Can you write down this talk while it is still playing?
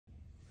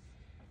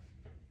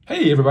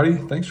Hey everybody,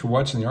 thanks for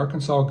watching the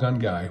Arkansas Gun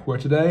Guy, where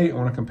today I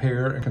want to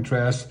compare and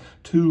contrast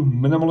two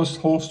minimalist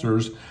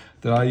holsters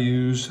that I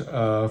use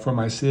for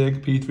my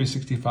Sig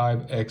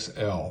P365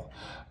 XL.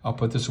 I'll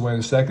put this away in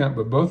a second,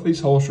 but both of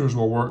these holsters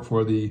will work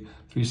for the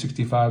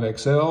 365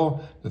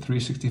 XL, the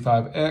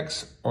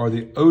 365X, or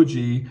the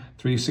OG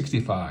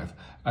 365.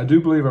 I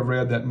do believe I've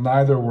read that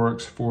neither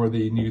works for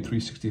the new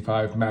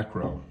 365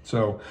 Macro.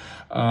 So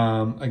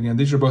again,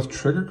 these are both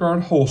trigger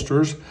guard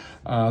holsters.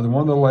 The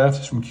one on the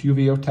left is from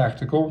QVO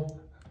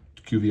Tactical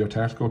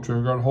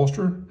trigger guard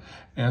holster,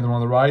 and the one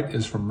on the right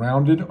is from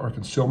Rounded or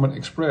Concealment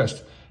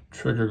Express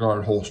trigger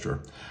guard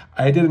holster.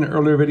 I did an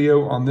earlier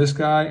video on this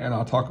guy, and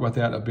I'll talk about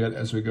that a bit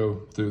as we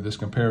go through this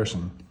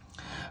comparison.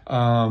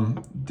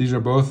 These are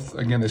both,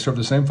 again, they serve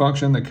the same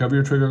function. They cover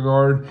your trigger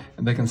guard,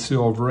 and they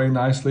conceal very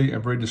nicely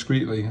and very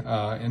discreetly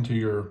into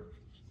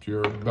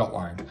your belt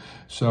line.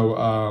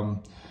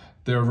 So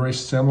they're very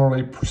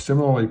similarly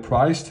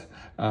priced,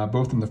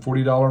 both in the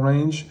 $40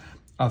 range.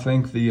 I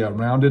think the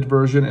rounded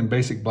version in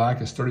basic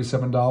black is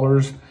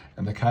 $37,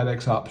 and the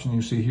Kydex option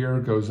you see here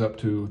goes up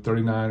to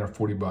 $39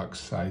 or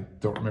 $40. I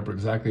don't remember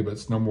exactly, but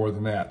it's no more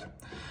than that.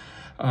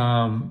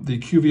 The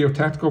QVO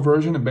Tactical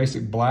version in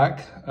basic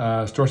black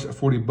starts at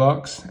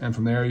 $40, and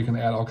from there you can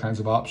add all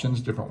kinds of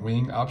options, different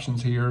wing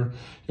options here.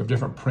 You have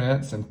different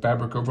prints and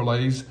fabric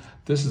overlays.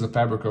 This is a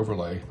fabric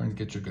overlay. If I can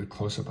get you a good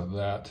close-up of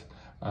that.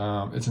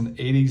 It's an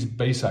 80s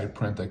Bayside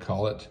print, they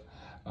call it.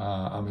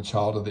 I'm a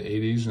child of the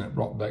 80s, and it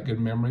brought back good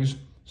memories.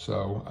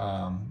 So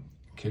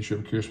in case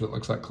you're curious what it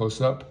looks like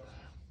close up,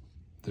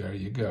 there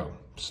you go.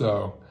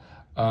 So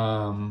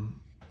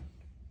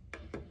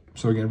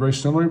so again, very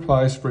similar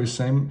price, very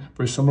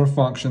similar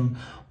function.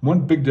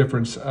 One big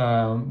difference,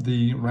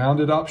 the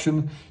rounded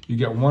option, you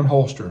get one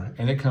holster,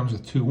 and it comes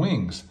with two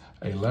wings,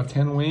 a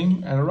left-hand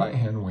wing and a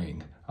right-hand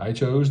wing. I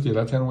chose the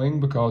left-hand wing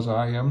because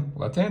I am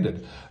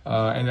left-handed,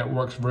 and it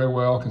works very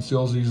well,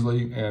 conceals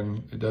easily,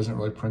 and it doesn't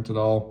really print at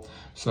all.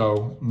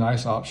 So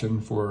nice option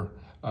for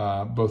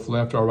both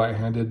left or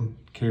right-handed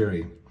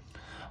carry.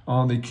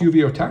 On the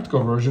QVO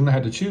Tactical version, I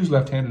had to choose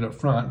left-handed up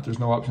front. There's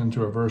no option to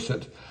reverse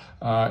it.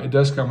 It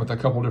does come with a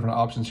couple different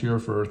options here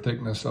for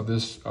thickness of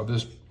this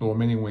little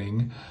mini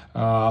wing.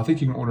 I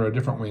think you can order a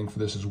different wing for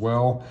this as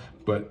well,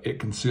 but it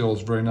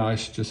conceals very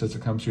nice just as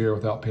it comes here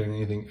without paying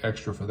anything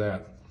extra for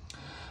that.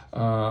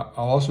 I'll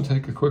also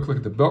take a quick look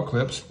at the belt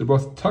clips. They're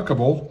both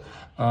tuckable.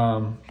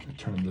 Let me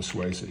turn them this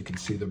way so you can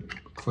see the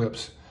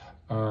clips.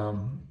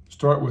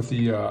 Start with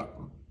the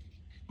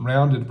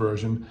rounded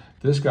version.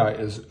 This guy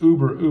is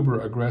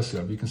uber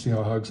aggressive. You can see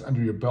how it hugs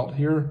under your belt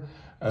here.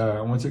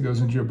 Once it goes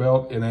into your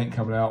belt, it ain't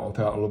coming out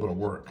without a little bit of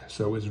work.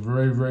 So it's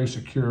very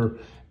secure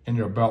in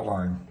your belt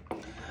line.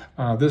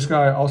 This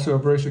guy also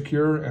very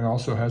secure and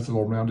also has the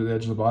little rounded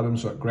edge at the bottom,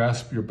 so it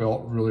grasps your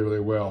belt really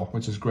well,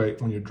 which is great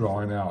when you're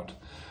drawing out.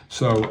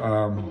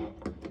 So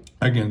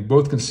again,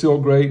 both conceal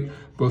great,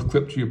 both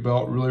clip to your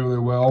belt really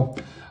well.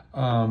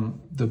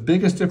 The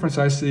biggest difference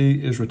I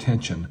see is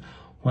retention.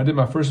 When I did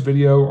my first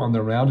video on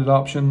the rounded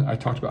option, I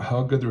talked about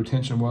how good the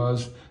retention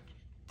was.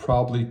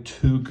 Probably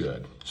too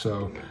good.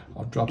 So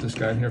I'll drop this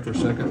guy in here for a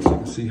second so you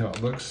can see how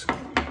it looks.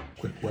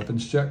 Quick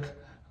weapons check.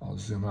 I'll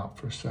zoom out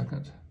for a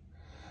second.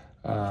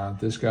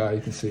 This guy,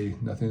 you can see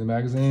nothing in the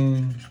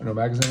magazine, or no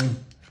magazine,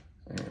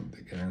 and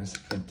again, it's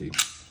empty.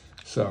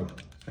 So,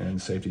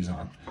 and safety's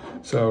on.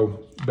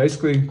 So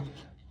basically,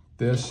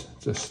 this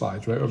just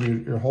slides right over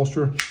your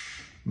holster.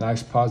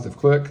 Nice positive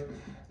click,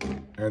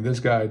 and this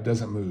guy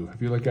doesn't move.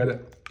 If you look at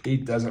it, he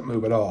doesn't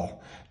move at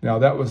all. Now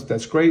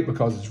that's great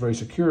because it's very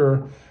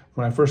secure.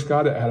 When I first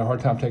got it, I had a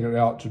hard time taking it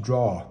out to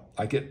draw.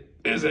 Like, it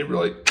is a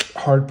really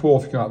hard pull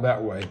if you come out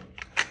that way.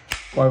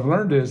 What I've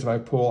learned is if I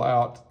pull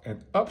out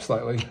and up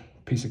slightly,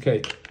 piece of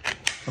cake.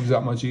 Comes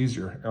out much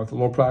easier. And with a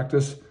little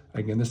practice,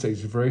 again, this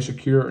stays very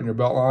secure in your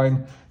belt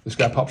line. This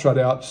guy pops right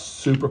out,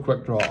 super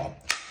quick draw.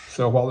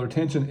 So while the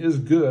retention is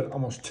good,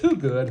 almost too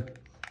good,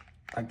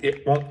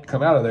 it won't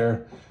come out of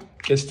there,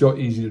 it's still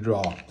easy to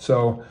draw.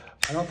 So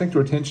I don't think the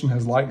retention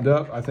has lightened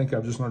up. I think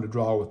I've just learned to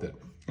draw with it.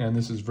 And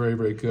this is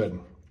very good.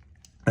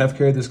 I've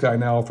carried this guy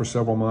now for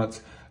several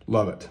months.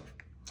 Love it.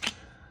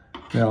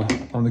 Now,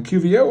 on the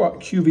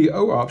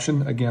QVO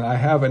option, again, I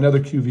have another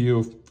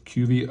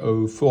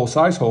QVO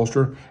full-size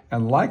holster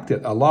and liked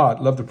it a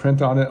lot. Loved the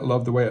print on it,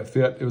 loved the way it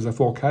fit. It was a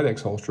full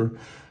Kydex holster.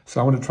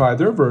 So I want to try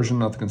their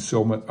version of the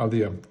concealment of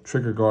the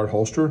trigger guard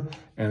holster.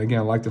 And again,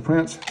 I like the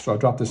prints, so I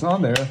dropped this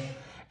on there.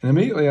 And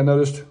immediately I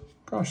noticed,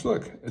 gosh,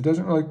 look, it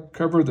doesn't really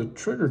cover the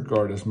trigger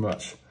guard as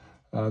much.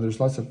 There's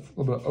a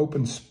little bit of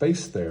open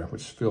space there,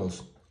 which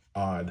feels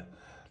odd.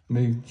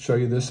 Let me show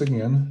you this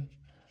again.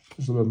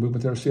 There's a little bit of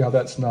movement there. See how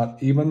that's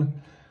not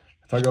even?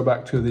 If I go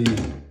back to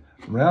the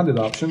rounded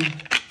option,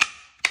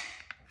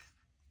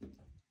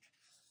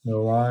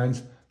 no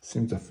lines,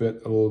 seems to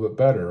fit a little bit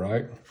better,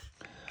 right?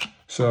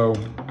 So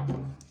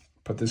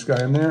put this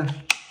guy in there.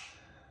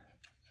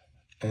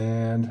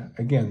 And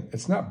again,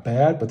 it's not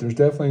bad, but there's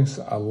definitely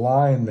a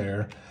line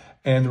there.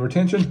 And the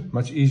retention,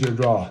 much easier to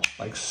draw.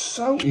 Like,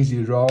 so easy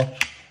to draw,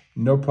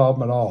 no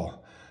problem at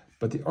all.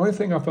 But the only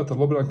thing I felt a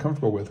little bit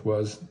uncomfortable with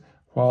was,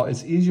 while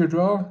it's easier to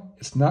draw,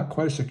 it's not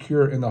quite as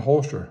secure in the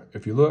holster.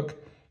 If you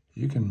look,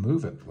 you can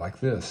move it like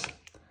this.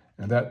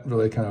 And that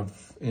really kind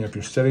of, if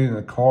you're sitting in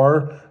a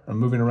car or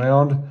moving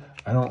around,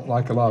 I don't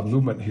like a lot of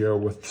movement here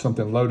with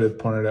something loaded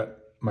pointed at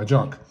my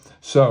junk.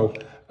 So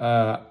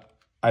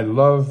I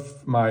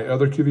love my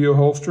other QVO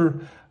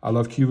holster. I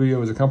love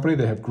QVO as a company.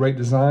 They have great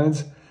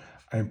designs.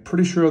 I'm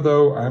pretty sure,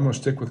 though, I'm going to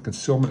stick with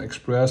Concealment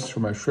Express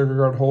for my trigger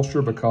guard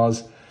holster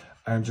because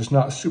I'm just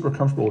not super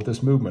comfortable with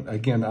this movement.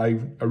 Again, I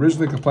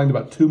originally complained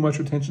about too much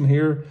retention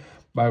here,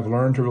 but I've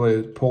learned to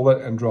really pull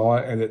it and draw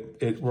it, and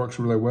it works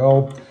really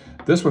well.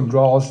 This one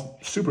draws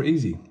super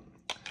easy,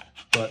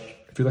 but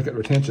if you look at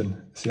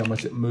retention, see how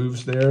much it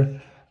moves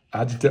there?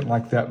 I just didn't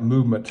like that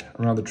movement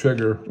around the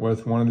trigger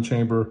with one in the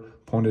chamber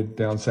pointed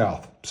down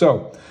south.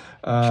 So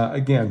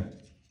again,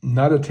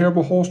 not a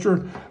terrible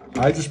holster.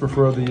 I just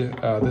prefer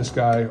this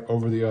guy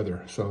over the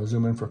other. So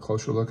zoom in for a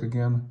closer look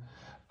again.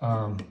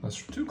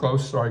 That's too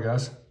close, sorry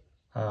guys.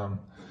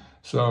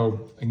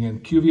 So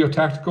again, QVO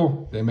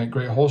Tactical, they make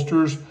great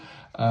holsters,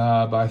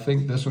 but I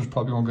think this one's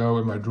probably gonna go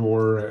in my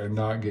drawer and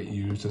not get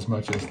used as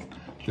much as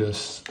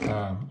this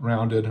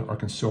Rounded or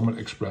Concealment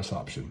Express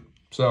option.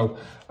 So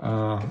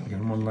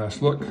again, one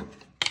last look.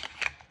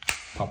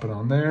 Pop it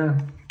on there,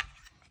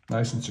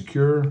 nice and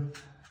secure.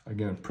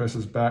 Again, it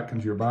presses back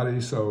into your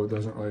body, so it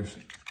doesn't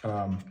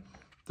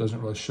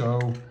really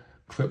show.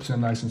 Clips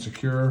in nice and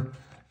secure.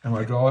 And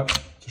when I draw it,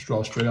 just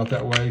draw straight out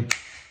that way.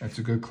 It's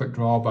a good click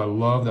draw, but I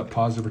love that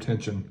positive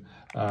retention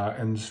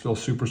and just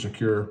feels super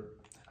secure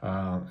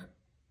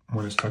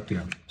when it's tucked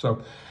in.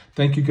 So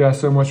thank you guys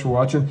so much for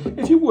watching.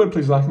 If you would,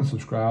 please like and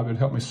subscribe. It'd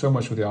help me so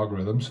much with the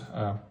algorithms.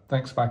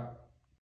 Thanks, bye.